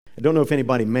I don't know if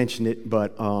anybody mentioned it,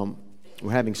 but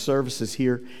we're having services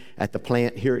here at the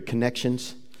plant, here at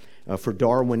Connections, for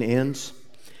Darwin Inns.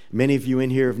 Many of you in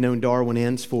here have known Darwin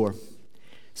Inns for,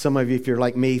 some of you, if you're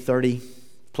like me, 30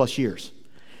 plus years.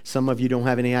 Some of you don't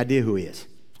have any idea who he is.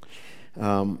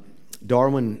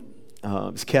 Darwin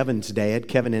is Kevin's dad.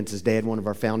 Kevin Inns' dad, one of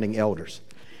our founding elders.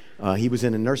 He was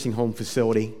in a nursing home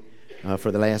facility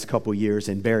for the last couple of years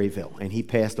in Berryville, and he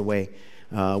passed away,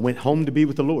 went home to be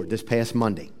with the Lord this past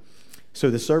Monday. So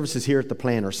the services here at the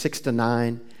plant are 6 to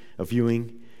 9, a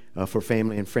viewing for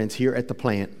family and friends here at the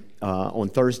plant on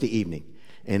Thursday evening.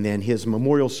 And then his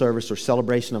memorial service or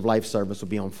celebration of life service will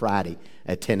be on Friday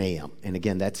at 10 a.m. And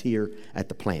again, that's here at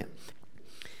the plant.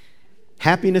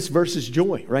 Happiness versus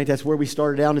joy, right? That's where we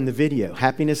started out in the video.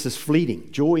 Happiness is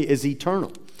fleeting. Joy is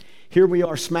eternal. Here we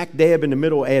are smack dab in the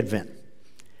middle of Advent,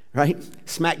 right?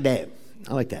 Smack dab.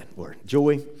 I like that word.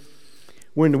 Joy.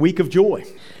 We're in the week of joy.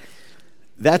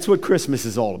 That's what Christmas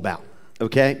is all about,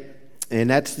 okay? And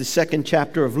that's the second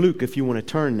chapter of Luke, if you want to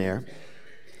turn there.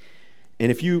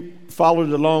 And if you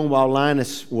followed along while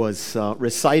Linus was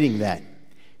reciting that,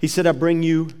 he said, I bring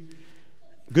you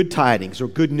good tidings or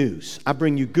good news. I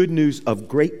bring you good news of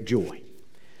great joy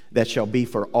that shall be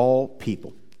for all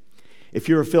people. If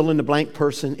you're a fill-in-the-blank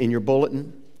person in your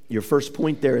bulletin, your first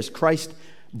point there is Christ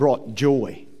brought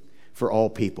joy for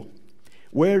all people.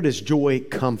 Where does joy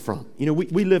come from? You know,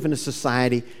 we live in a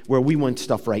society where we want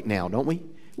stuff right now, don't we?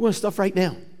 We want stuff right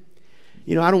now.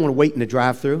 You know, I don't want to wait in the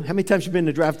drive-thru. How many times have you been in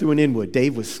the drive-thru in Inwood?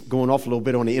 Dave was going off a little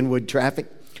bit on the Inwood traffic.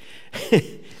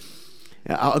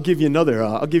 I'll give you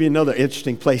another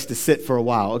interesting place to sit for a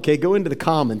while. Okay, go into the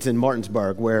Commons in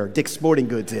Martinsburg where Dick's Sporting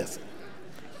Goods is.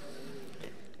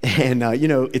 And you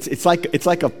know, it's like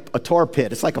a tar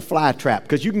pit. It's like a fly trap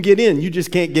because you can get in, you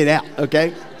just can't get out.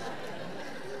 Okay.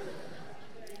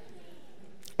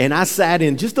 And I sat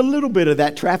in just a little bit of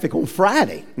that traffic on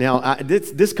Friday. Now,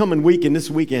 this coming week and this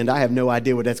weekend, I have no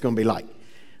idea what that's going to be like.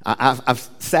 I've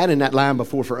sat in that line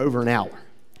before for over an hour.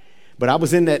 But I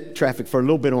was in that traffic for a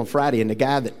little bit on Friday, and the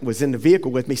guy that was in the vehicle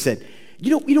with me said,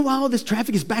 you know why all this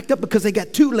traffic is backed up? Because they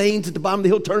got 2 lanes at the bottom of the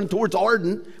hill turning towards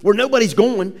Arden, where nobody's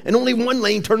going, and only 1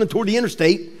 lane turning toward the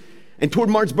interstate and toward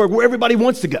Martinsburg, where everybody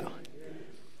wants to go.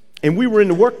 And we were in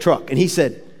the work truck, and he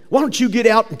said, why don't you get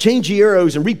out and change the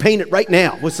arrows and repaint it right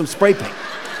now with some spray paint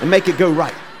and make it go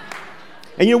right?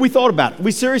 And you know, we thought about it.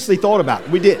 We seriously thought about it.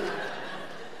 We did.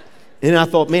 And I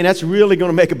thought, man, that's really going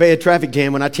to make a bad traffic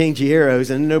jam when I change the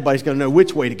arrows and nobody's going to know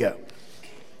which way to go.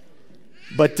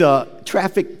 But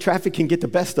traffic can get the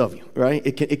best of you, right?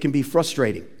 It can be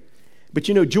frustrating. But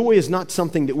you know, joy is not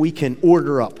something that we can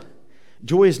order up.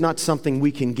 Joy is not something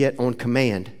we can get on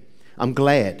command. I'm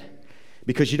glad,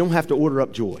 because you don't have to order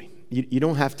up joy. You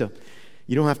don't have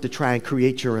to try and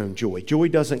create your own joy. Joy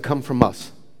doesn't come from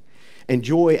us. And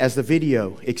joy, as the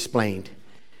video explained,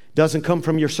 doesn't come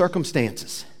from your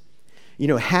circumstances. You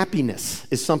know, happiness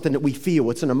is something that we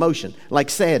feel. It's an emotion, like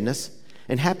sadness,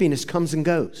 and happiness comes and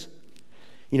goes.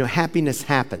 You know, happiness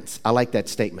happens. I like that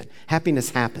statement.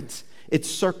 Happiness happens. It's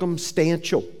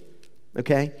circumstantial,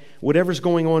 okay? Whatever's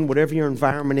going on, whatever your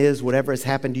environment is, whatever has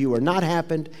happened to you or not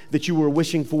happened that you were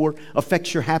wishing for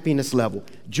affects your happiness level.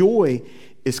 Joy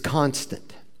is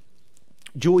constant.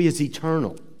 Joy is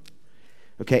eternal.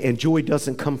 Okay, and joy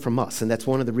doesn't come from us, and that's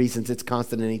one of the reasons it's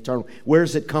constant and eternal. Where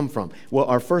does it come from? Well,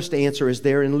 our first answer is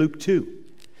there in Luke 2,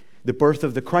 the birth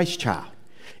of the Christ child.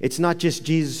 It's not just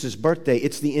Jesus' birthday,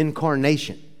 it's the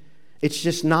incarnation. It's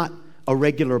just not a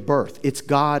regular birth. It's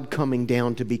God coming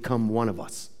down to become one of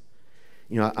us.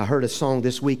 You know, I heard a song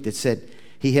this week that said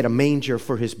he had a manger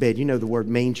for his bed. You know, the word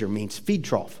manger means feed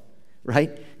trough,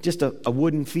 right? Just a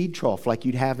wooden feed trough like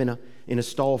you'd have in a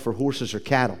stall for horses or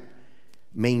cattle.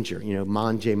 Manger, you know,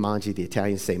 mangi, the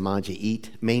Italians say mangi,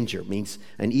 eat. Manger means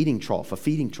an eating trough, a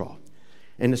feeding trough.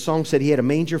 And the song said he had a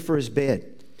manger for his bed.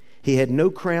 He had no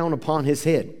crown upon his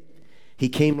head. He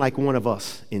came like one of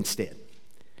us instead.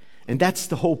 And that's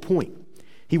the whole point.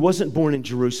 He wasn't born in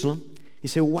Jerusalem. You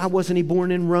say, well, why wasn't he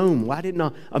born in Rome? Why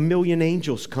didn't a million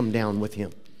angels come down with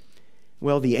him?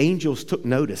 Well, the angels took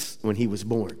notice when he was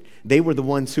born. They were the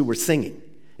ones who were singing,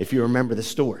 if you remember the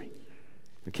story.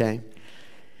 Okay?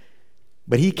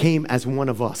 But he came as one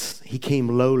of us. He came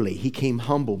lowly. He came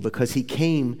humble because he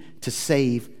came to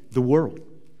save the world.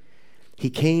 He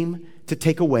came to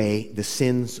take away the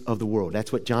sins of the world.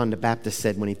 That's what John the Baptist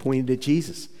said when he pointed at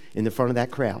Jesus in the front of that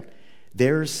crowd.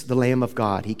 There's the Lamb of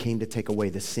God. He came to take away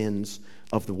the sins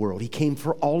of the world. He came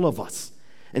for all of us.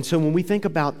 And so when we think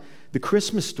about the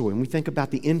Christmas story, when we think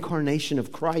about the incarnation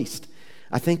of Christ,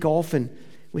 I think often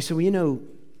we say, well, you know,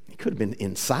 he could have been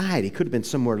inside. He could have been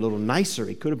somewhere a little nicer.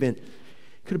 He could have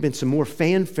been some more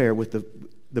fanfare with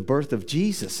the birth of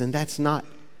Jesus, and that's not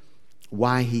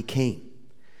why he came.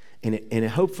 And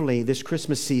hopefully this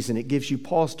Christmas season, it gives you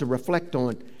pause to reflect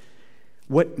on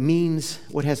what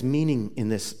has meaning in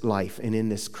this life and in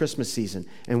this Christmas season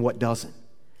and what doesn't.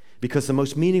 Because the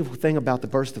most meaningful thing about the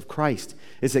birth of Christ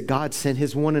is that God sent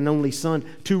his one and only Son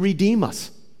to redeem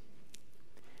us.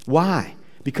 Why?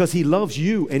 Because he loves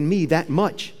you and me that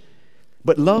much.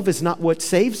 But love is not what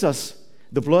saves us.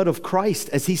 The blood of Christ,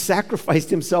 as he sacrificed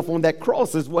himself on that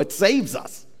cross, is what saves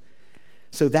us.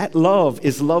 So that love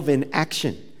is love in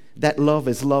action. That love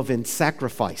is love in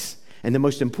sacrifice. And the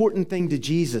most important thing to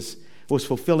Jesus was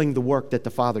fulfilling the work that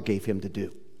the Father gave him to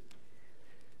do.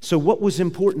 So what was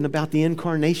important about the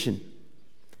incarnation,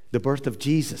 the birth of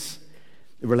Jesus,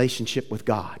 the relationship with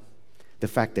God? The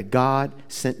fact that God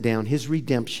sent down his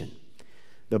redemption,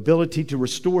 the ability to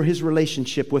restore his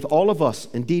relationship with all of us,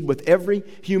 indeed with every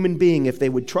human being, if they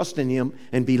would trust in him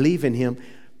and believe in him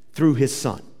through his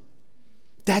Son.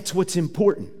 That's what's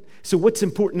important. So what's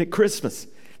important at Christmas?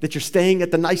 That you're staying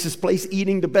at the nicest place,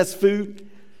 eating the best food,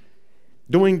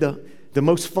 doing the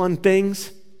most fun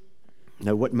things?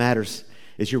 No, what matters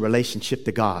is your relationship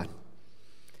to God.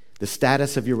 The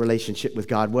status of your relationship with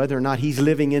God, whether or not he's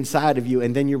living inside of you,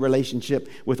 and then your relationship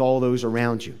with all those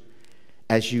around you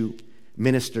as you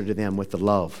minister to them with the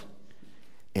love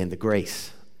and the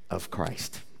grace of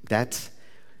Christ. That's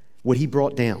what he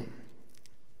brought down.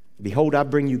 Behold, I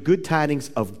bring you good tidings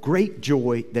of great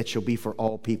joy that shall be for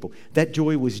all people. That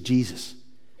joy was Jesus.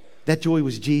 That joy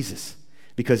was Jesus,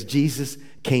 because Jesus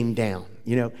came down.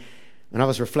 You know, when I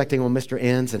was reflecting on Mr.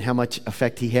 Enns and how much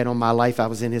effect he had on my life, I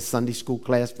was in his Sunday school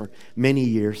class for many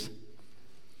years.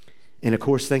 And of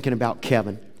course, thinking about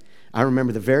Kevin, I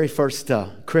remember the very first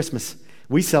Christmas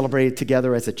we celebrated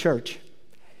together as a church.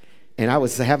 And I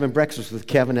was having breakfast with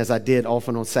Kevin, as I did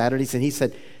often on Saturdays, and he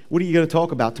said, "What are you going to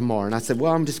talk about tomorrow?" And I said,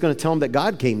 "Well, I'm just going to tell him that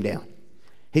God came down."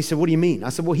 He said, "What do you mean?" I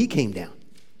said, "Well, he came down."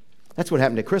 That's what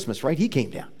happened at Christmas, right? He came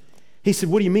down. He said,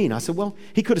 "What do you mean?" I said, "Well,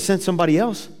 he could have sent somebody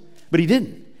else, but he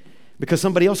didn't, because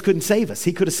somebody else couldn't save us.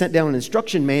 He could have sent down an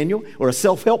instruction manual or a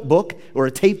self-help book or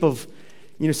a tape of,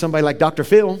 somebody like Dr.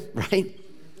 Phil, right?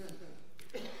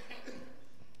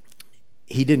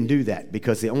 He didn't do that,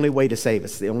 because the only way to save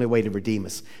us, the only way to redeem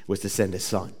us, was to send his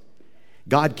Son.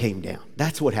 God came down.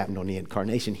 That's what happened on the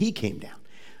incarnation. He came down.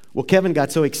 Well, Kevin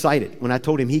got so excited when I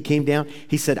told him he came down.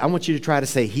 He said, "I want you to try to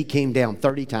say he came down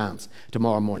 30 times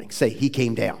tomorrow morning. Say he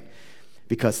came down."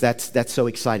 Because that's so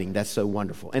exciting. That's so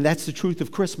wonderful. And that's the truth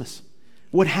of Christmas.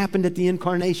 What happened at the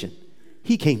incarnation?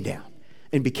 He came down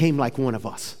and became like one of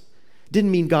us.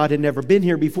 Didn't mean God had never been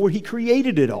here before. He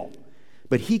created it all.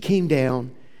 But he came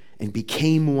down and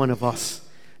became one of us.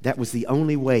 That was the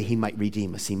only way he might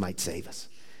redeem us. He might save us.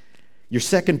 Your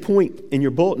second point in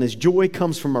your bulletin is joy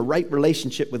comes from a right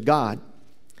relationship with God,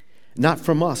 not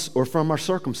from us or from our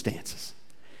circumstances.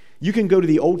 You can go to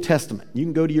the Old Testament. You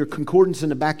can go to your concordance in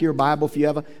the back of your Bible if you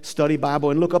have a study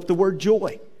Bible and look up the word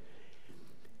joy.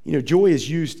 Joy is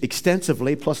used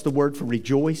extensively, plus the word for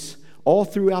rejoice, all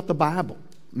throughout the Bible.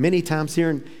 Many times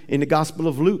here in the Gospel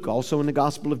of Luke, also in the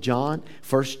Gospel of John,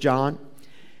 1 John.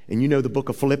 And the book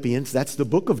of Philippians, that's the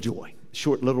book of joy. A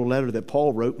short little letter that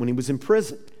Paul wrote when he was in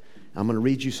prison. I'm going to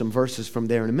read you some verses from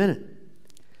there in a minute.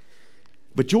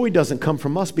 But joy doesn't come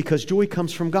from us, because joy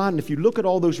comes from God. And if you look at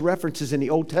all those references in the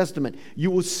Old Testament,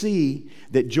 you will see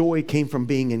that joy came from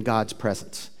being in God's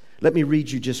presence. Let me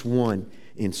read you just one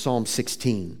in Psalm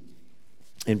 16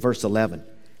 in verse 11. It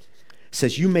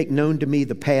says, "You make known to me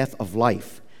the path of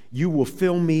life. You will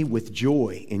fill me with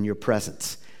joy in your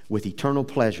presence, with eternal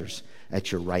pleasures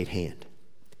at your right hand."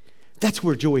 That's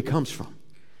where joy comes from.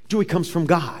 Joy comes from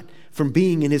God, from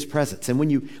being in his presence. And when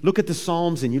you look at the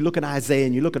Psalms and you look at Isaiah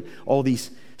and you look at all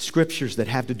these scriptures that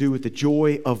have to do with the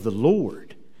joy of the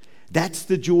Lord, that's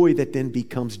the joy that then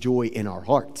becomes joy in our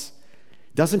hearts.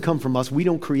 It doesn't come from us. We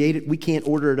don't create it. We can't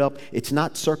order it up. It's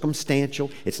not circumstantial.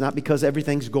 It's not because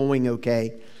everything's going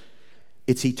okay.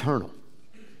 It's eternal.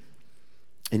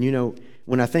 And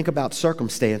when I think about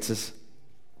circumstances,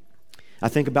 I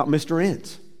think about Mr.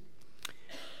 Enns.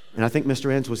 And I think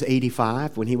Mr. Enns was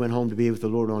 85 when he went home to be with the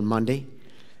Lord on Monday.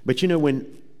 But when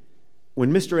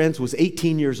Mr. Enns was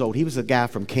 18 years old, he was a guy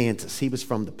from Kansas. He was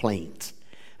from the plains.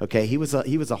 Okay, he was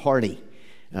a hardy,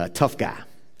 tough guy.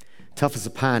 Tough as a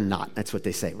pine knot, that's what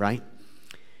they say, right?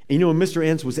 And when Mr.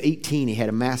 Enns was 18, he had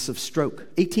a massive stroke.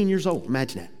 18 years old,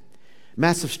 imagine that.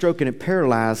 Massive stroke, and it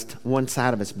paralyzed one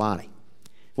side of his body. It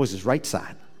was his right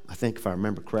side, I think, if I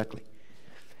remember correctly.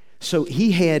 So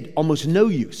he had almost no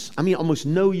use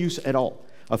at all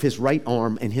of his right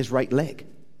arm and his right leg.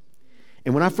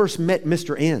 And when I first met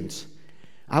Mr. Enns,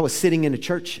 I was sitting in a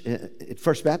church at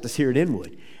First Baptist here at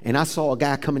Inwood, and I saw a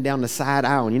guy coming down the side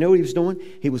aisle. And you know what he was doing?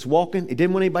 He was walking. He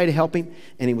didn't want anybody to help him,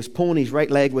 and he was pulling his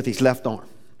right leg with his left arm,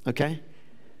 okay?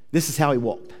 This is how he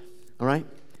walked, all right?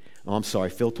 Oh, I'm sorry.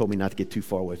 Phil told me not to get too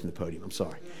far away from the podium. I'm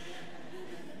sorry.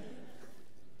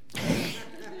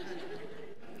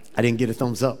 I didn't get a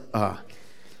thumbs up.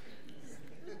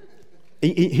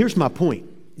 Here's my point.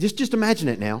 Just imagine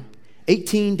it now.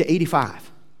 18 to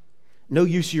 85. No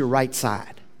use of your right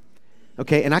side.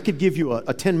 Okay, and I could give you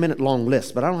a 10-minute long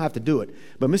list, but I don't have to do it.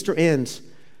 But Mr. Enns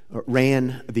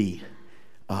ran the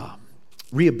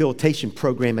rehabilitation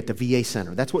program at the VA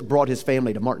Center. That's what brought his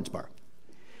family to Martinsburg.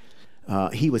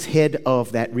 He was head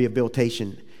of that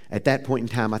rehabilitation. At that point in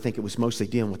time, I think it was mostly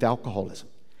dealing with alcoholism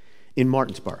in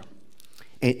Martinsburg.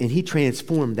 And he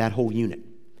transformed that whole unit.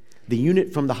 The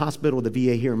unit from the hospital, the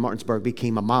VA here in Martinsburg,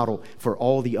 became a model for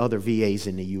all the other VAs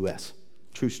in the U.S.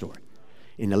 True story.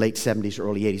 In the late 70s,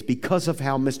 early 80s, because of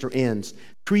how Mr. Enns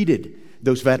treated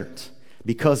those veterans,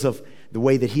 because of the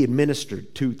way that he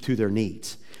administered to their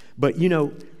needs. But, you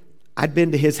know, I'd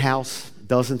been to his house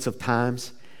dozens of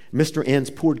times. Mr. Enns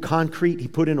poured concrete. He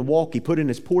put in a walk. He put in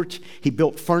his porch. He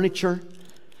built furniture.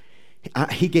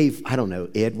 He gave, I don't know,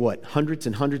 Ed, hundreds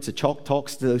and hundreds of chalk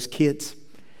talks to those kids.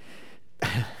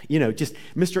 You know, just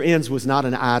Mr. Enns was not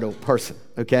an idle person,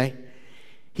 okay?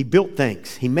 He built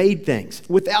things. He made things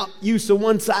without use of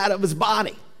one side of his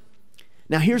body.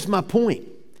 Now, here's my point.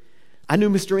 I knew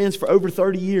Mr. Enns for over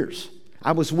 30 years.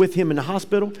 I was with him in the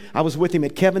hospital. I was with him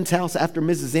at Kevin's house after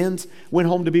Mrs. Enns went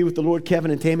home to be with the Lord. Kevin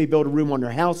and Tammy built a room on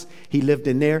their house. He lived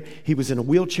in there. He was in a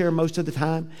wheelchair most of the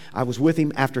time. I was with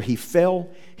him after he fell.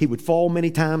 He would fall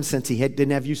many times since he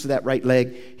didn't have use of that right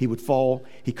leg. He would fall.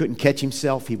 He couldn't catch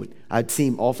himself. I'd see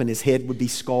him often. His head would be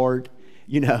scarred,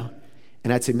 you know.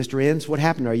 And I'd say, Mr. Enns, what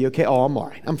happened? Are you okay? Oh, I'm all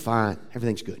right. I'm fine.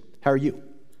 Everything's good. How are you?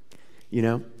 You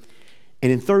know.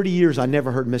 And in 30 years, I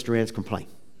never heard Mr. Enns complain.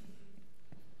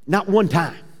 Not one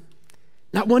time.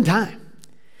 Not one time.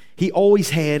 He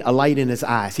always had a light in his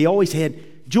eyes. He always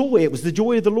had joy. It was the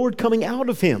joy of the Lord coming out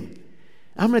of him.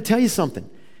 I'm going to tell you something.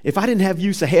 If I didn't have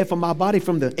use of half of my body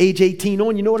from the age 18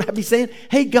 on, you know what I'd be saying?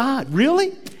 Hey, God,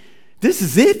 really? This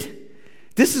is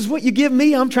it? This is what you give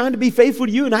me? I'm trying to be faithful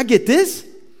to you and I get this?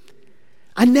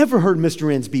 I never heard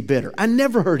Mr. Enns be bitter. I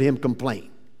never heard him complain.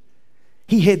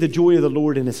 He had the joy of the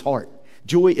Lord in his heart.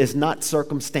 Joy is not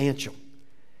circumstantial.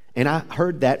 And I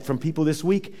heard that from people this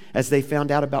week as they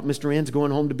found out about Mr. Enns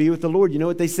going home to be with the Lord. You know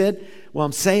what they said? Well,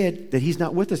 I'm sad that he's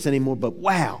not with us anymore, but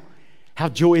wow, how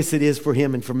joyous it is for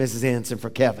him and for Mrs. Enns and for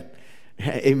Kevin.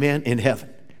 Amen, in heaven,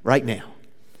 right now.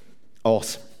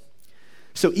 Awesome.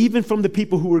 So even from the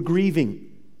people who were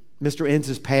grieving Mr.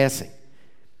 Enns' passing,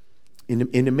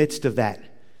 in the midst of that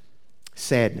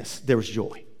sadness, there was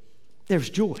joy. There's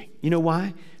joy. You know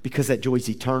why? Because that joy is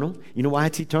eternal. You know why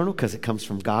it's eternal? Because it comes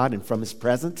from God and from His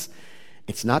presence.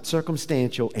 It's not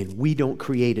circumstantial, and we don't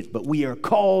create it, but we are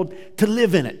called to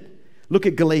live in it. Look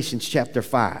at Galatians chapter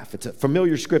 5. It's a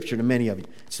familiar scripture to many of you.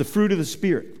 It's the fruit of the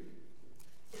Spirit.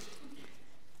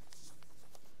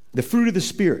 The fruit of the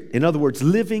Spirit. In other words,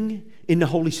 living in the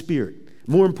Holy Spirit.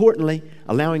 More importantly,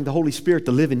 allowing the Holy Spirit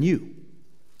to live in you.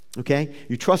 Okay?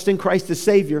 You trust in Christ as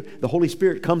Savior, the Holy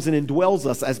Spirit comes and indwells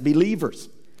us as believers.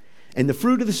 And the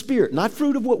fruit of the Spirit, not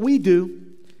fruit of what we do.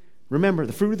 Remember,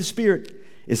 the fruit of the Spirit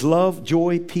is love,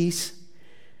 joy, peace,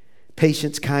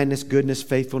 patience, kindness, goodness,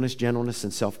 faithfulness, gentleness,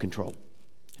 and self-control.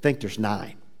 I think there's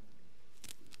 9.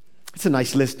 It's a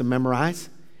nice list to memorize.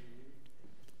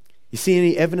 You see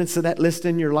any evidence of that list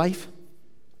in your life?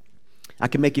 I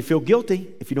can make you feel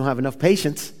guilty if you don't have enough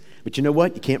patience. But you know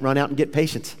what? You can't run out and get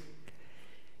patience.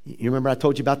 You remember I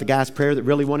told you about the guy's prayer that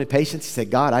really wanted patience? He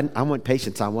said, God, I want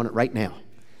patience. I want it right now.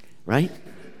 Right?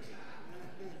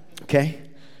 Okay?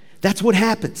 That's what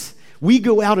happens. We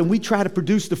go out and we try to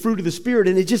produce the fruit of the Spirit,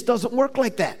 and it just doesn't work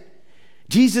like that.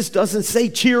 Jesus doesn't say,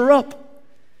 cheer up.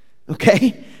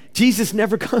 Okay? Jesus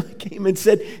never came and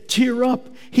said, cheer up.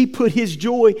 He put His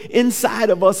joy inside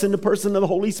of us in the person of the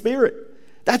Holy Spirit.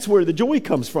 That's where the joy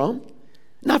comes from,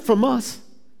 not from us.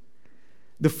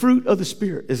 The fruit of the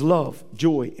Spirit is love,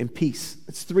 joy, and peace.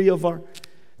 It's three of our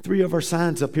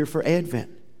signs up here for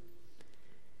Advent.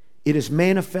 It is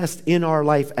manifest in our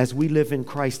life as we live in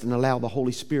Christ and allow the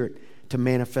Holy Spirit to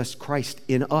manifest Christ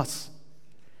in us.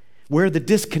 Where the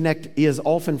disconnect is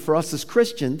often for us as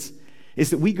Christians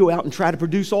is that we go out and try to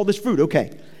produce all this fruit.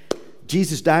 Okay,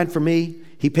 Jesus died for me.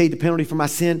 He paid the penalty for my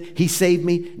sin. He saved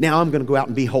me. Now I'm going to go out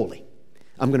and be holy.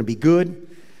 I'm going to be good.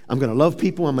 I'm going to love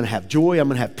people. I'm going to have joy. I'm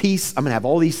going to have peace. I'm going to have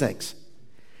all these things.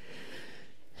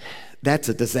 That's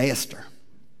a disaster.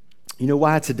 You know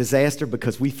why it's a disaster?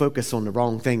 Because we focus on the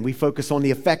wrong thing. We focus on the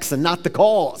effects and not the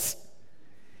cause.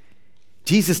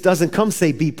 Jesus doesn't come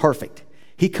say, be perfect.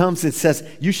 He comes and says,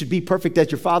 you should be perfect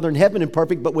as your Father in heaven and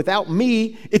perfect, but without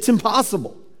me, it's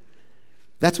impossible.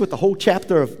 That's what the whole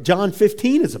chapter of John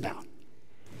 15 is about.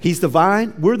 He's the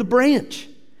vine, we're the branch.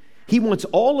 He wants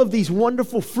all of these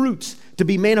wonderful fruits to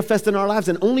be manifest in our lives,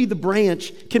 and only the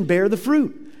branch can bear the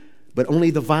fruit, but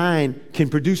only the vine can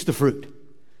produce the fruit.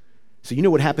 So you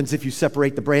know what happens if you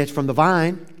separate the branch from the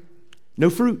vine? No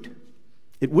fruit.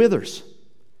 It withers.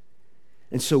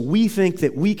 And so we think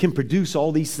that we can produce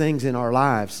all these things in our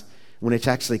lives when it's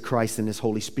actually Christ and His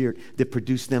Holy Spirit that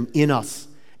produce them in us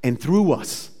and through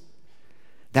us.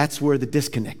 That's where the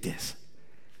disconnect is.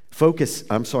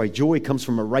 Joy comes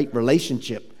from a right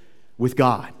relationship with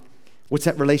God. What's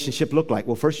that relationship look like?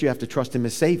 Well, first you have to trust Him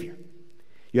as Savior.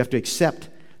 You have to accept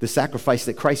the sacrifice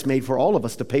that Christ made for all of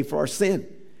us to pay for our sin.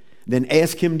 Then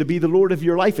ask Him to be the Lord of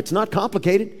your life. It's not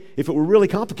complicated. If it were really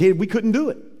complicated, we couldn't do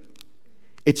it.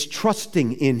 It's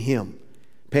trusting in Him.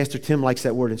 Pastor Tim likes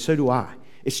that word, and so do I.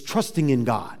 It's trusting in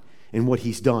God and what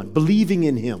He's done, believing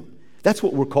in Him. That's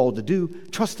what we're called to do,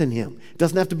 trust in Him. It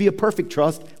doesn't have to be a perfect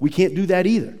trust. We can't do that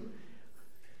either.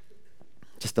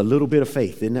 Just a little bit of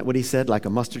faith. Isn't that what He said? Like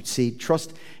a mustard seed.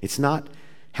 Trust, it's not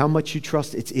how much you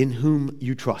trust, it's in whom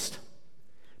you trust.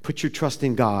 Put your trust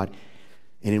in God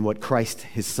and in what Christ,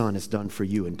 His Son, has done for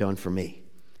you and done for me.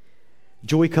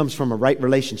 Joy comes from a right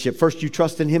relationship. First, you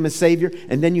trust in Him as Savior,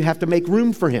 and then you have to make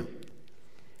room for Him.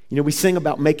 You know, we sing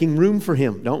about making room for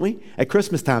Him, don't we? At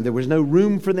Christmas time, there was no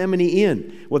room for them in the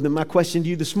inn. Well, then my question to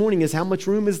you this morning is, how much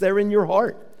room is there in your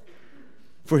heart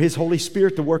for His Holy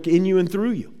Spirit to work in you and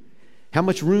through you? How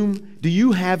much room do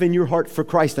you have in your heart for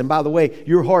Christ? And by the way,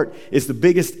 your heart is the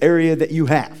biggest area that you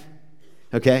have,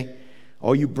 okay?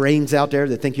 All you brains out there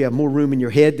that think you have more room in your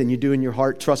head than you do in your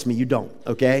heart, trust me, you don't,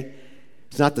 okay?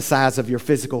 It's not the size of your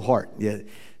physical heart.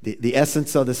 The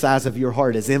essence of the size of your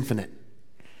heart is infinite.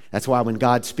 That's why when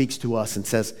God speaks to us and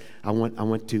says, I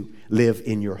want to live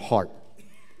in your heart.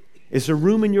 Is there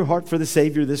room in your heart for the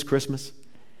Savior this Christmas?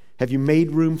 Have you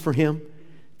made room for Him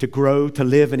to grow, to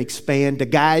live and expand, to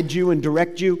guide you and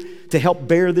direct you, to help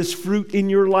bear this fruit in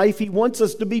your life? He wants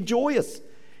us to be joyous.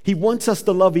 He wants us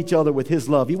to love each other with His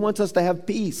love. He wants us to have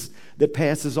peace that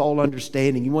passes all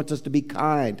understanding. He wants us to be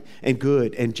kind and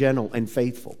good and gentle and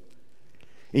faithful.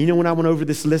 And you know, when I went over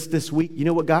this list this week, you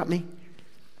know what got me?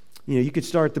 You know, you could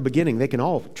start at the beginning. They can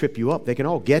all trip you up. They can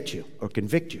all get you or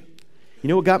convict you. You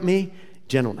know what got me?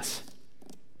 Gentleness.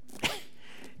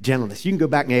 Gentleness. You can go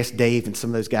back and ask Dave and some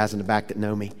of those guys in the back that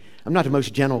know me. I'm not the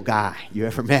most gentle guy you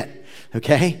ever met,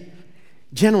 okay?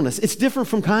 Gentleness. It's different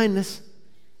from kindness.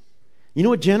 You know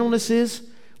what gentleness is?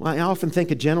 Well, I often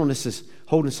think of gentleness as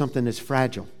holding something that's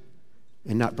fragile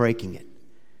and not breaking it.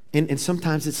 And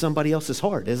sometimes it's somebody else's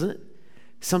heart, isn't it?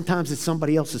 Sometimes it's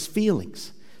somebody else's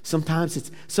feelings. Sometimes it's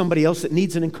somebody else that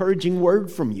needs an encouraging word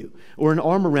from you or an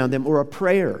arm around them or a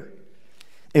prayer.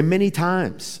 And many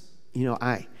times, you know,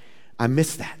 I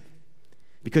miss that.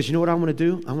 Because you know what I want to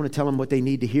do? I want to tell them what they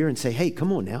need to hear and say, hey,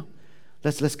 come on now.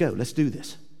 Let's go. Let's do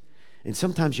this. And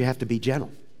sometimes you have to be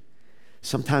gentle.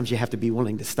 Sometimes you have to be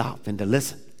willing to stop and to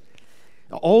listen.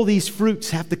 All these fruits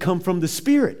have to come from the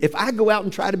Spirit. If I go out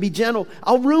and try to be gentle,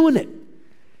 I'll ruin it.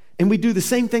 And we do the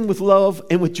same thing with love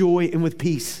and with joy and with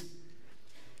peace.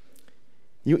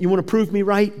 You want to prove me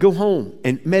right? Go home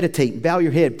and meditate, bow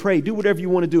your head, pray, do whatever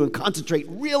you want to do and concentrate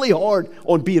really hard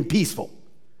on being peaceful.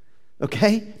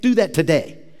 Okay? Do that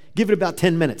today. Give it about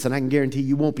 10 minutes and I can guarantee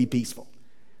you won't be peaceful.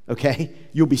 Okay?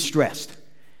 You'll be stressed.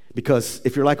 Because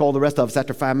if you're like all the rest of us,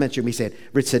 after 5 minutes, you'll be saying,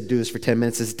 Rich said do this for 10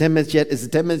 minutes. Is it 10 minutes yet? Is it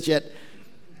 10 minutes yet?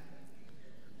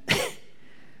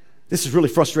 This is really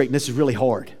frustrating. This is really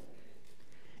hard.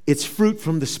 It's fruit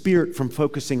from the Spirit from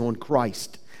focusing on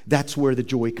Christ. That's where the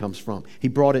joy comes from. He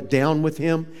brought it down with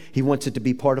Him. He wants it to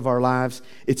be part of our lives.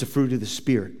 It's a fruit of the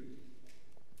Spirit.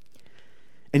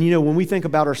 And you know, when we think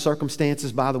about our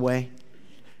circumstances, by the way,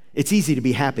 it's easy to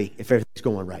be happy if everything's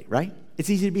going right, right? It's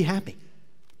easy to be happy.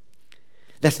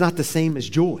 That's not the same as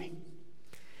joy.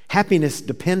 Happiness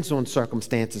depends on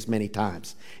circumstances many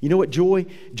times. You know what? Joy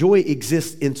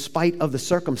exists in spite of the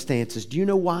circumstances. Do you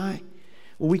know why?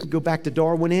 Well, we can go back to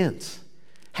Darwin Inns.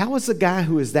 How is a guy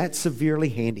who is that severely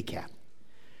handicapped?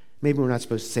 Maybe we're not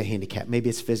supposed to say handicapped. Maybe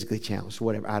it's physically challenged,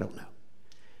 whatever. I don't know.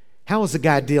 How is a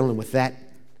guy dealing with that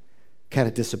kind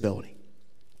of disability?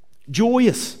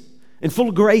 Joyous and full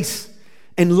of grace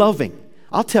and loving.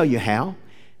 I'll tell you how.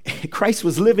 Christ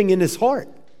was living in his heart.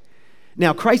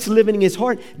 Now, Christ living in his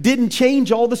heart didn't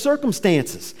change all the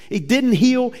circumstances. It didn't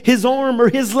heal his arm or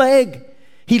his leg.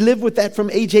 He lived with that from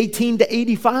age 18 to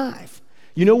 85.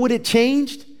 You know what it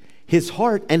changed? his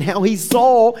heart and how he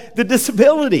saw the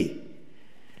disability.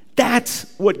 That's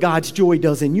what God's joy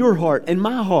does in your heart and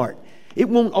my heart. It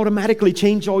won't automatically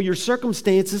change all your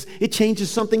circumstances. It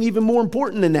changes something even more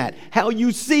important than that. How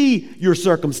you see your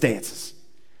circumstances.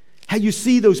 How you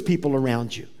see those people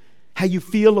around you. How you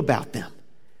feel about them.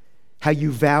 How you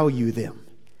value them.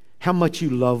 How much you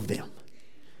love them.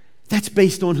 That's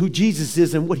based on who Jesus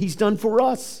is and what he's done for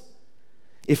us.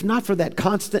 If not for that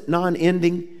constant,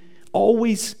 non-ending,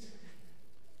 always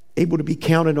able to be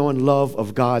counted on love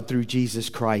of God through Jesus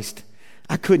Christ,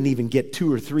 I couldn't even get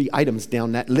 2 or 3 items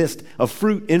down that list of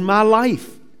fruit in my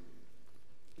life.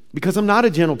 Because I'm not a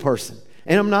gentle person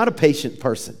and I'm not a patient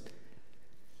person.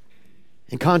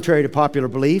 And contrary to popular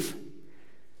belief,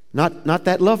 not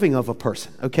that loving of a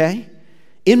person, okay?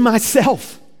 In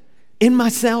myself.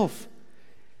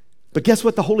 But guess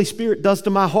what the Holy Spirit does to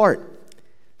my heart?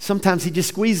 Sometimes he just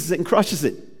squeezes it and crushes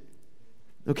it,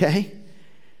 okay?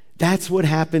 That's what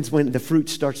happens when the fruit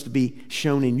starts to be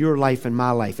shown in your life and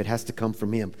my life. It has to come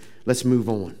from him. Let's move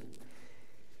on.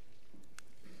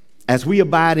 As we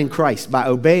abide in Christ by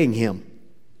obeying him,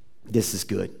 this is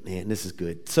good, man, this is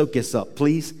good. Soak this up,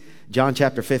 please. John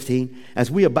chapter 15.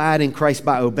 As we abide in Christ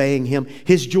by obeying him,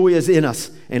 his joy is in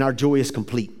us and our joy is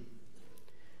complete.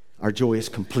 Our joy is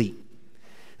complete.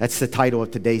 That's the title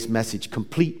of today's message,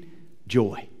 complete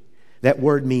joy. That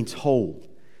word means whole.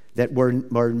 That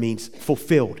word means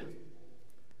fulfilled.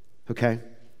 Okay?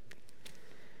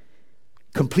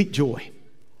 Complete joy.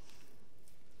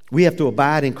 We have to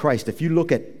abide in Christ. If you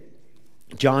look at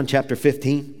John chapter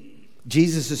 15,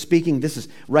 Jesus is speaking. This is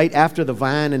right after the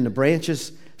vine and the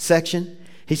branches section.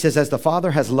 He says, as the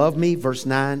Father has loved me, verse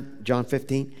 9, John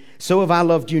 15, so have I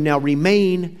loved you. Now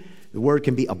remain, the word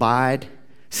can be abide,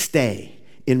 stay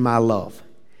in my love.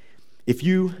 If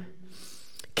you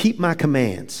keep my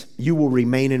commands, you will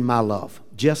remain in my love.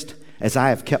 Just as I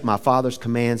have kept my Father's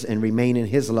commands and remain in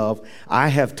his love, I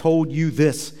have told you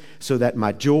this so that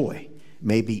my joy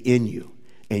may be in you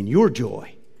and your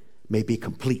joy may be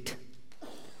complete.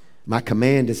 My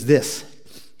command is this: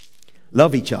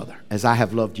 love each other as I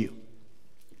have loved you.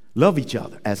 Love each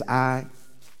other as I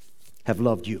have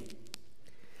loved you.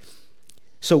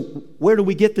 So where do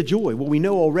we get the joy? Well, we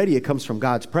know already it comes from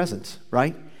God's presence,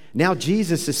 right? Now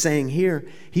Jesus is saying here,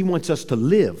 he wants us to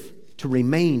live, to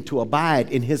remain, to abide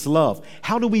in his love.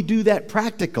 How do we do that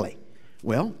practically?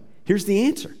 Well, here's the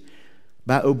answer.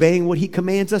 By obeying what he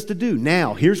commands us to do.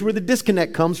 Now, here's where the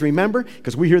disconnect comes, remember?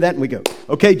 Because we hear that and we go,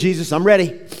 okay, Jesus, I'm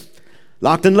ready.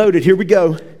 Locked and loaded, here we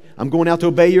go. I'm going out to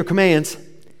obey your commands.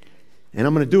 And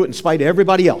I'm going to do it in spite of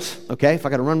everybody else, okay? If I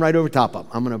got to run right over top of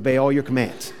them, I'm going to obey all your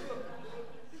commands.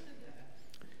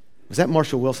 Was that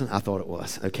Marshall Wilson? I thought it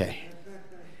was. Okay.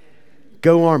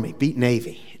 Go Army, beat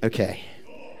Navy. Okay.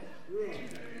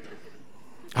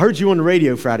 I heard you on the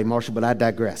radio Friday, Marshall, but I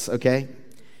digress, okay?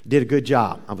 You did a good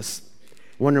job. I was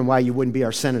wondering why you wouldn't be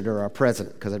our senator or our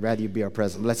president, because I'd rather you be our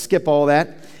president. Let's skip all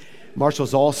that.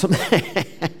 Marshall's awesome.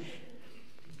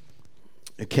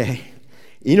 Okay.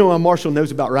 You know why Marshall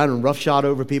knows about riding roughshod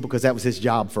over people? Because that was his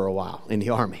job for a while in the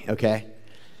Army, okay?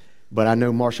 But I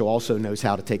know Marshall also knows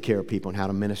how to take care of people and how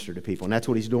to minister to people, and that's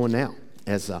what he's doing now.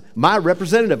 As my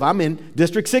representative, I'm in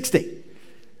District 60,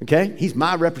 okay? He's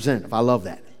my representative. I love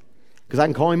that because I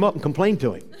can call him up and complain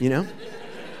to him, you know?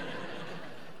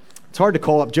 It's hard to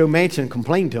call up Joe Manchin and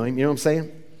complain to him, you know what I'm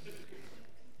saying?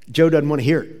 Joe doesn't want to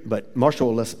hear it, but Marshall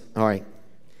will listen. All right.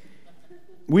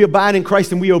 We abide in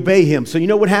Christ and we obey him. So you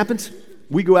know what happens?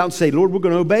 We go out and say, Lord, we're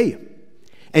going to obey you.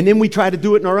 And then we try to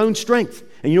do it in our own strength.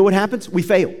 And you know what happens? We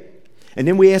fail. And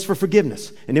then we ask for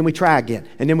forgiveness. And then we try again.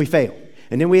 And then we fail.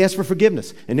 And then we ask for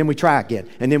forgiveness. And then we try again.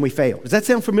 And then we fail. Does that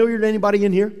sound familiar to anybody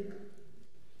in here?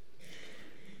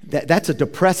 That's a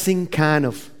depressing kind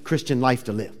of Christian life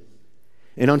to live.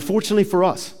 And unfortunately for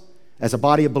us, as a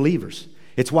body of believers,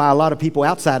 it's why a lot of people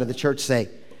outside of the church say,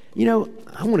 you know,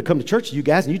 I want to come to church with you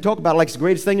guys, and you talk about it like it's the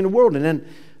greatest thing in the world. And then,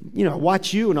 you know, I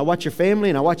watch you, and I watch your family,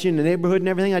 and I watch you in the neighborhood and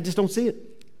everything. I just don't see it.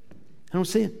 I don't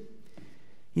see it.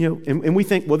 You know, and we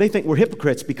think, well, they think we're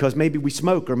hypocrites because maybe we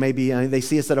smoke, or maybe they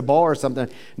see us at a bar or something.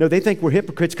 No, they think we're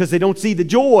hypocrites because they don't see the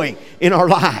joy in our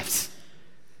lives.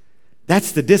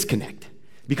 That's the disconnect.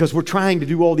 Because we're trying to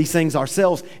do all these things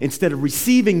ourselves instead of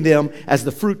receiving them as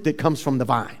the fruit that comes from the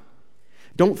vine.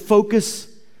 Don't focus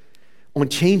on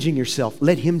changing yourself.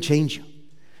 Let him change you.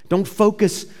 Don't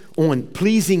focus on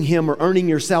pleasing him or earning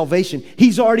your salvation.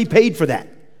 He's already paid for that.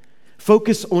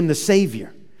 Focus on the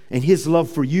Savior and his love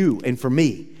for you and for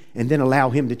me, and then allow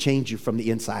him to change you from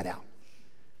the inside out.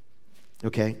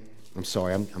 Okay? I'm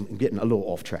sorry, I'm getting a little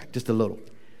off track, just a little.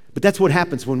 But that's what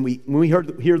happens when we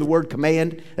hear the word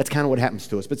command. That's kind of what happens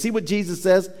to us. But see what Jesus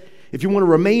says if you want to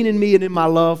remain in me and in my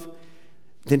love,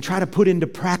 then try to put into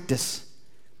practice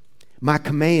my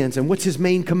commands. And what's his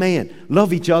main command?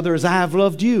 Love each other as I have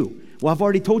loved you. Well, I've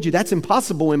already told you that's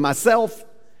impossible in myself.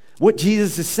 What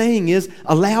Jesus is saying is,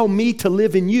 allow me to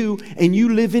live in you and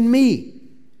you live in me.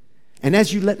 And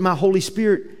as you let my Holy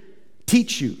Spirit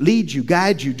teach you, lead you,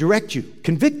 guide you, direct you,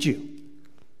 convict you,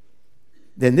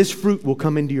 then this fruit will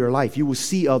come into your life. You will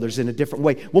see others in a different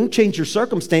way. Won't change your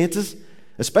circumstances,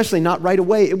 especially not right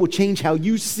away. It will change how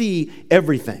you see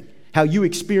everything, how you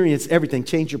experience everything,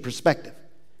 change your perspective.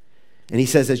 And he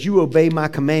says, as you obey my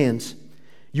commands,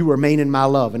 you remain in my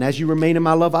love. And as you remain in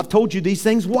my love, I've told you these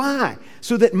things. Why?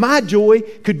 So that my joy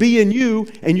could be in you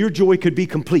and your joy could be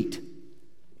complete.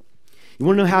 You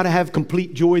want to know how to have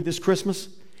complete joy this Christmas?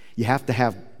 You have to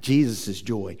have Jesus'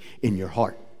 joy in your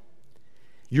heart.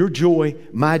 Your joy,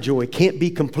 my joy, can't be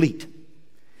complete.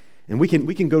 And we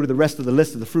can go to the rest of the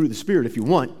list of the fruit of the Spirit if you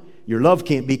want. Your love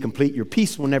can't be complete. Your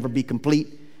peace will never be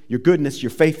complete. Your goodness, your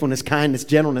faithfulness, kindness,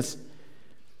 gentleness,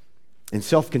 and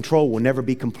self-control will never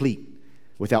be complete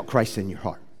without Christ in your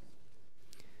heart.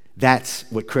 That's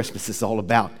what Christmas is all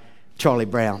about. Charlie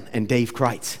Brown and Dave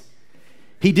Kreitz.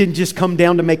 He didn't just come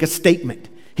down to make a statement.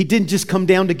 He didn't just come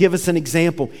down to give us an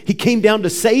example. He came down to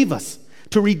save us,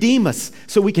 to redeem us,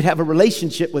 so we could have a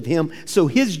relationship with him, so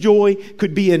his joy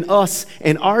could be in us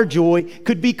and our joy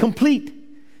could be complete,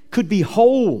 could be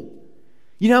whole.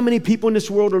 You know how many people in this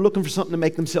world are looking for something to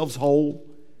make themselves whole?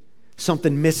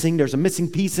 Something missing. There's a missing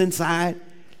piece inside.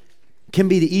 It can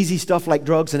be the easy stuff like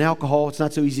drugs and alcohol. It's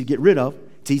not so easy to get rid of.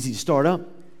 It's easy to start up. It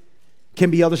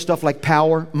can be other stuff like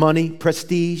power, money,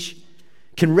 prestige.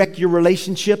 It can wreck your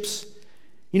relationships.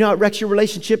 You know how it wrecks your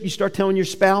relationship? You start telling your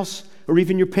spouse or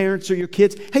even your parents or your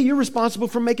kids, hey, you're responsible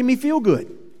for making me feel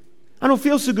good. I don't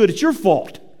feel so good. It's your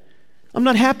fault. I'm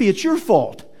not happy. It's your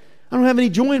fault. I don't have any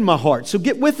joy in my heart, so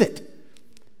get with it.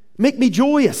 Make me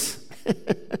joyous.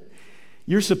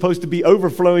 You're supposed to be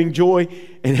overflowing joy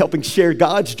and helping share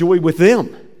God's joy with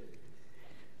them.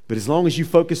 But as long as you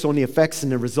focus on the effects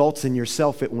and the results in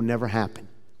yourself, it will never happen.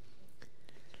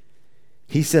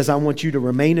 He says, I want you to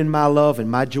remain in my love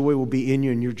and my joy will be in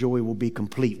you and your joy will be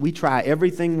complete. We try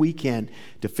everything we can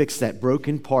to fix that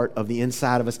broken part of the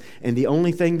inside of us. And the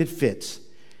only thing that fits,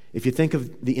 if you think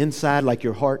of the inside like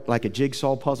your heart, like a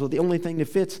jigsaw puzzle, the only thing that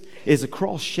fits is a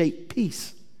cross-shaped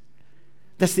piece.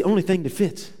 That's the only thing that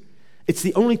fits. It's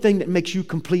the only thing that makes you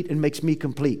complete and makes me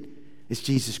complete. It's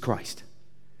Jesus Christ.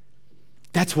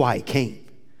 That's why he came.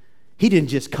 He didn't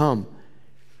just come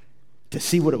to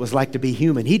see what it was like to be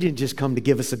human. He didn't just come to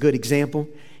give us a good example.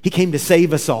 He came to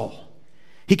save us all.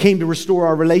 He came to restore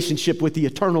our relationship with the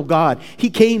eternal God. He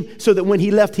came so that when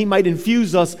he left, he might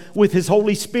infuse us with his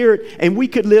Holy Spirit and we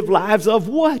could live lives of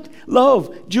what?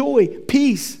 Love, joy,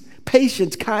 peace,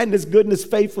 patience, kindness, goodness,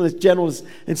 faithfulness, gentleness,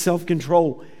 and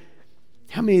self-control.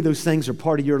 How many of those things are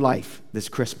part of your life this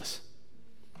Christmas?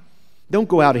 Don't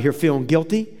go out of here feeling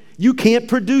guilty. You can't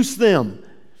produce them.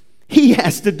 He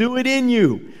has to do it in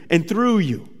you and through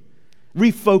you.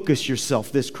 Refocus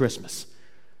yourself this Christmas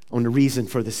on the reason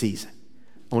for the season,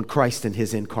 on Christ and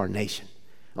his incarnation,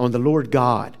 on the Lord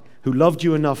God who loved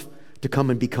you enough to come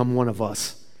and become one of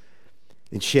us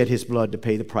and shed his blood to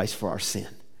pay the price for our sin.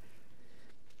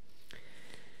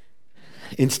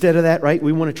 Instead of that, right,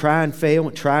 we want to try and fail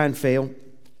and try and fail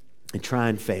and try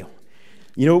and fail.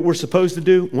 You know what we're supposed to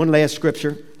do? One last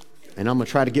scripture, and I'm going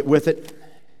to try to get with it.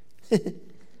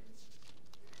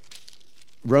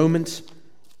 Romans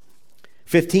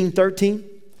 15:13.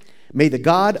 May the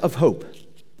God of hope,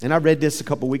 and I read this a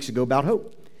couple weeks ago about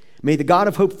hope. May the God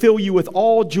of hope fill you with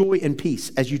all joy and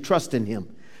peace as you trust in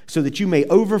him, so that you may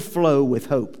overflow with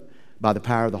hope by the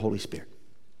power of the Holy Spirit.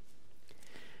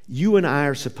 You and I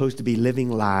are supposed to be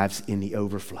living lives in the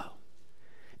overflow.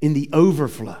 In the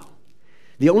overflow.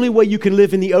 The only way you can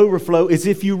live in the overflow is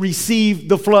if you receive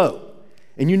the flow.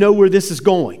 And you know where this is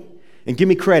going. And give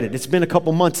me credit. It's been a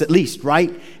couple months at least,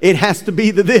 right? It has to be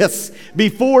the this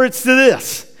before it's the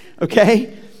this.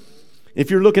 Okay? If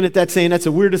you're looking at that saying, that's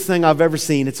the weirdest thing I've ever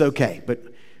seen, it's okay. But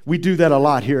we do that a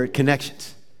lot here at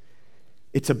Connections.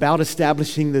 It's about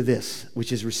establishing the this,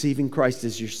 which is receiving Christ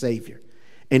as your Savior.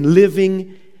 And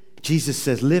living, Jesus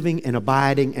says, living and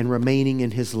abiding and remaining in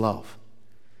his love.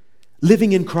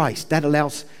 Living in Christ,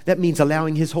 that means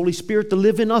allowing his Holy Spirit to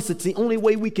live in us. It's the only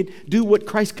way we can do what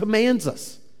Christ commands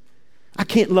us. I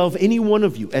can't love any one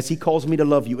of you as he calls me to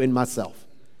love you in myself.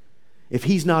 If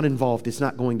he's not involved, it's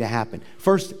not going to happen.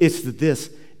 First, it's the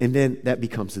this, and then that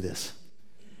becomes this.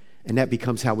 And that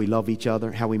becomes how we love each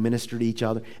other, how we minister to each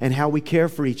other, and how we care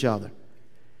for each other.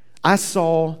 I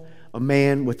saw a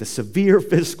man with a severe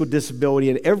physical disability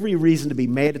and every reason to be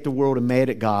mad at the world and mad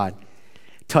at God,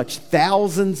 touched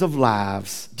thousands of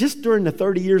lives just during the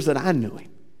 30 years that I knew him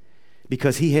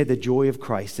because he had the joy of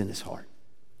Christ in his heart.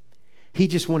 He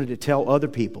just wanted to tell other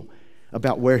people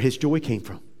about where his joy came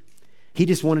from. He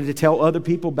just wanted to tell other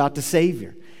people about the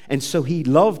Savior. And so he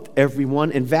loved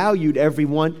everyone and valued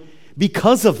everyone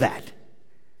because of that.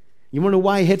 You want to know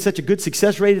why he had such a good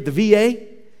success rate at the VA?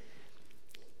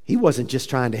 He wasn't just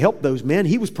trying to help those men.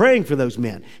 He was praying for those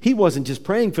men. He wasn't just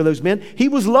praying for those men. He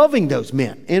was loving those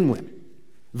men and women,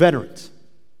 veterans.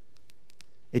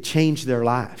 It changed their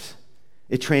lives.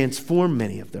 It transformed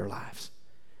many of their lives.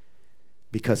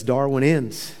 Because Darwin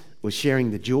Inns was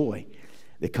sharing the joy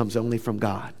that comes only from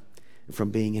God and from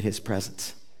being in his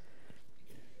presence.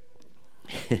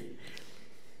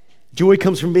 Joy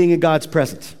comes from being in God's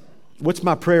presence. What's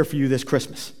my prayer for you this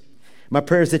Christmas? My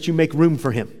prayer is that you make room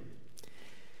for him.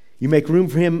 You make room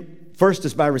for him first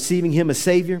is by receiving him as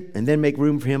Savior, and then make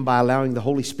room for him by allowing the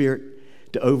Holy Spirit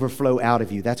to overflow out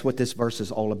of you. That's what this verse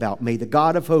is all about. May the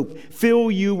God of hope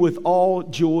fill you with all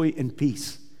joy and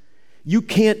peace. You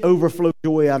can't overflow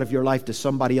joy out of your life to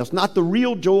somebody else. Not the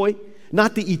real joy,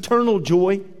 not the eternal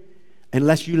joy,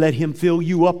 unless you let him fill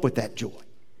you up with that joy.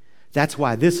 That's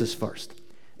why this is first,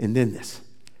 and then this.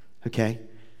 Okay?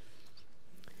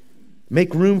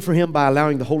 Make room for him by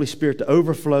allowing the Holy Spirit to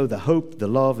overflow the hope, the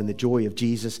love, and the joy of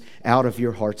Jesus out of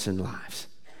your hearts and lives.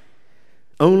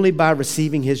 Only by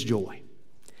receiving his joy.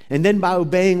 And then by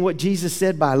obeying what Jesus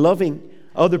said, by loving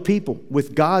other people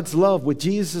with God's love, with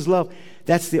Jesus' love.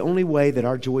 That's the only way that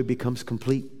our joy becomes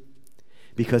complete.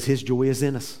 Because his joy is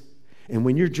in us. And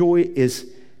when your joy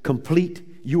is complete,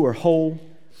 you are whole,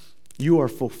 you are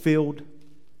fulfilled.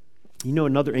 You know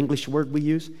another English word we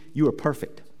use? You are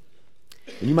perfect.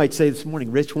 And you might say this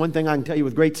morning, Rich, one thing I can tell you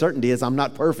with great certainty is I'm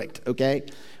not perfect, okay?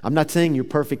 I'm not saying you're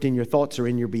perfect in your thoughts or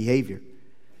in your behavior.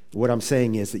 What I'm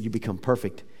saying is that you become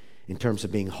perfect in terms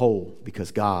of being whole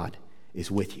because God is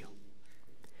with you.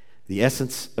 The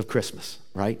essence of Christmas,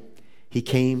 right? He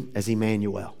came as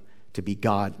Emmanuel to be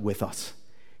God with us.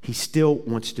 He still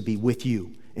wants to be with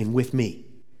you and with me.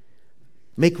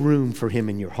 Make room for him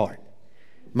in your heart.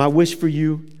 My wish for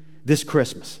you this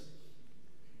Christmas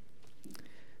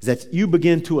is that you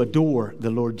begin to adore the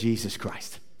Lord Jesus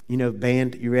Christ. You know,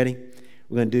 band, you ready?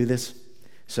 We're going to do this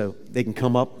so they can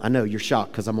come up. I know you're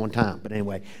shocked because I'm on time, but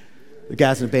anyway, the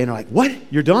guys in the band are like, what?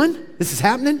 You're done? This is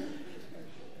happening?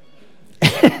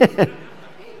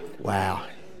 Wow.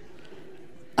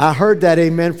 I heard that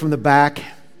amen from the back.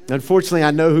 Unfortunately,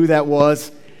 I know who that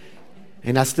was,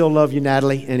 and I still love you,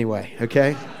 Natalie, anyway,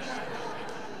 okay?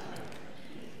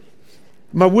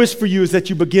 My wish for you is that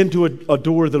you begin to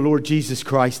adore the Lord Jesus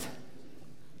Christ.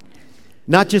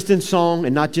 Not just in song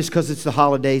and not just because it's the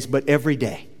holidays, but every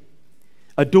day.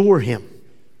 Adore him.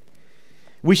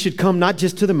 We should come not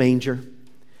just to the manger,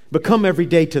 but come every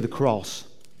day to the cross.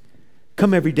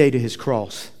 Come every day to his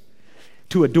cross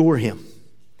to adore him.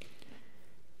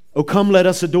 Oh, come let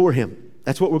us adore him.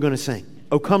 That's what we're going to sing.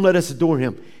 Oh, come let us adore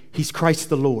him. He's Christ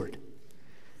the Lord.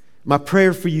 My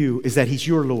prayer for you is that he's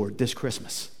your Lord this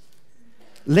Christmas.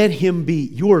 Let him be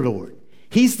your Lord.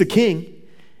 He's the King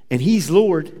and he's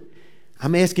Lord.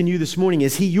 I'm asking you this morning,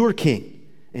 is he your King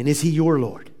and is he your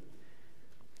Lord?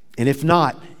 And if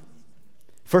not,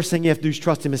 first thing you have to do is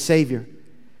trust him as Savior.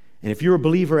 And if you're a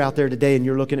believer out there today and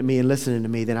you're looking at me and listening to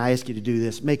me, then I ask you to do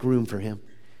this. Make room for him.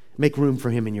 Make room for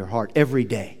him in your heart every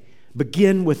day.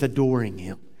 Begin with adoring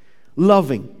him,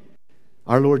 loving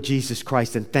our Lord Jesus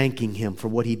Christ and thanking him for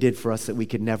what he did for us that we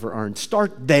could never earn.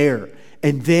 Start there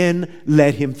and then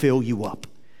let him fill you up.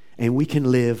 And we can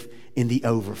live in the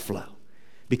overflow.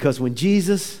 Because when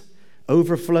Jesus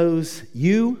overflows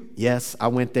you, yes, I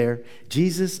went there.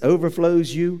 Jesus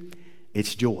overflows you,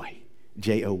 it's joy.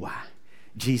 J-O-Y.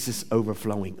 Jesus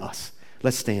overflowing us.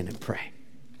 Let's stand and pray.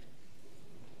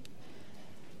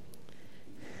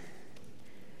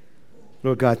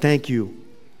 Lord God, thank you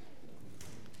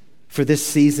for this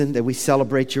season that we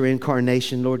celebrate your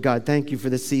incarnation. Lord God, thank you for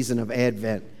this season of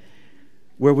Advent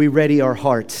where we ready our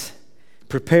hearts,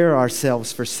 prepare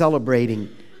ourselves for celebrating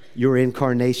your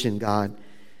incarnation, God,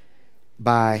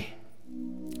 by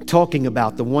talking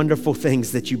about the wonderful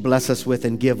things that you bless us with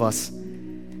and give us.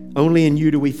 Only in you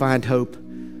do we find hope.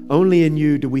 Only in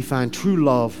you do we find true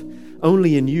love.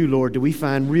 Only in you, Lord, do we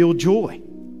find real joy.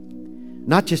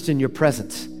 Not just in your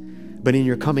presence, but in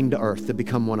your coming to earth to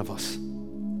become one of us.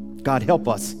 God, help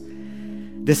us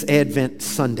this Advent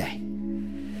Sunday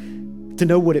to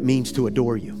know what it means to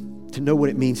adore you, to know what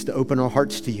it means to open our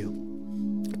hearts to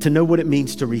you, to know what it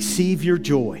means to receive your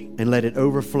joy and let it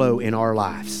overflow in our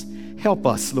lives. Help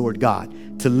us, Lord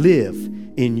God, to live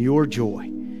in your joy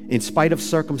in spite of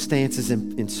circumstances,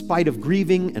 in spite of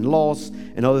grieving and loss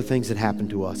and other things that happen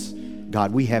to us.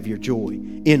 God, we have your joy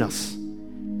in us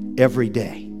every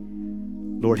day.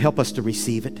 Lord, help us to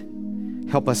receive it.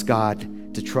 Help us,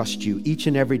 God, to trust you each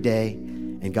and every day.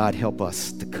 And God, help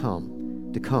us to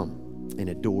come and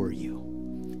adore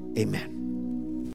you. Amen.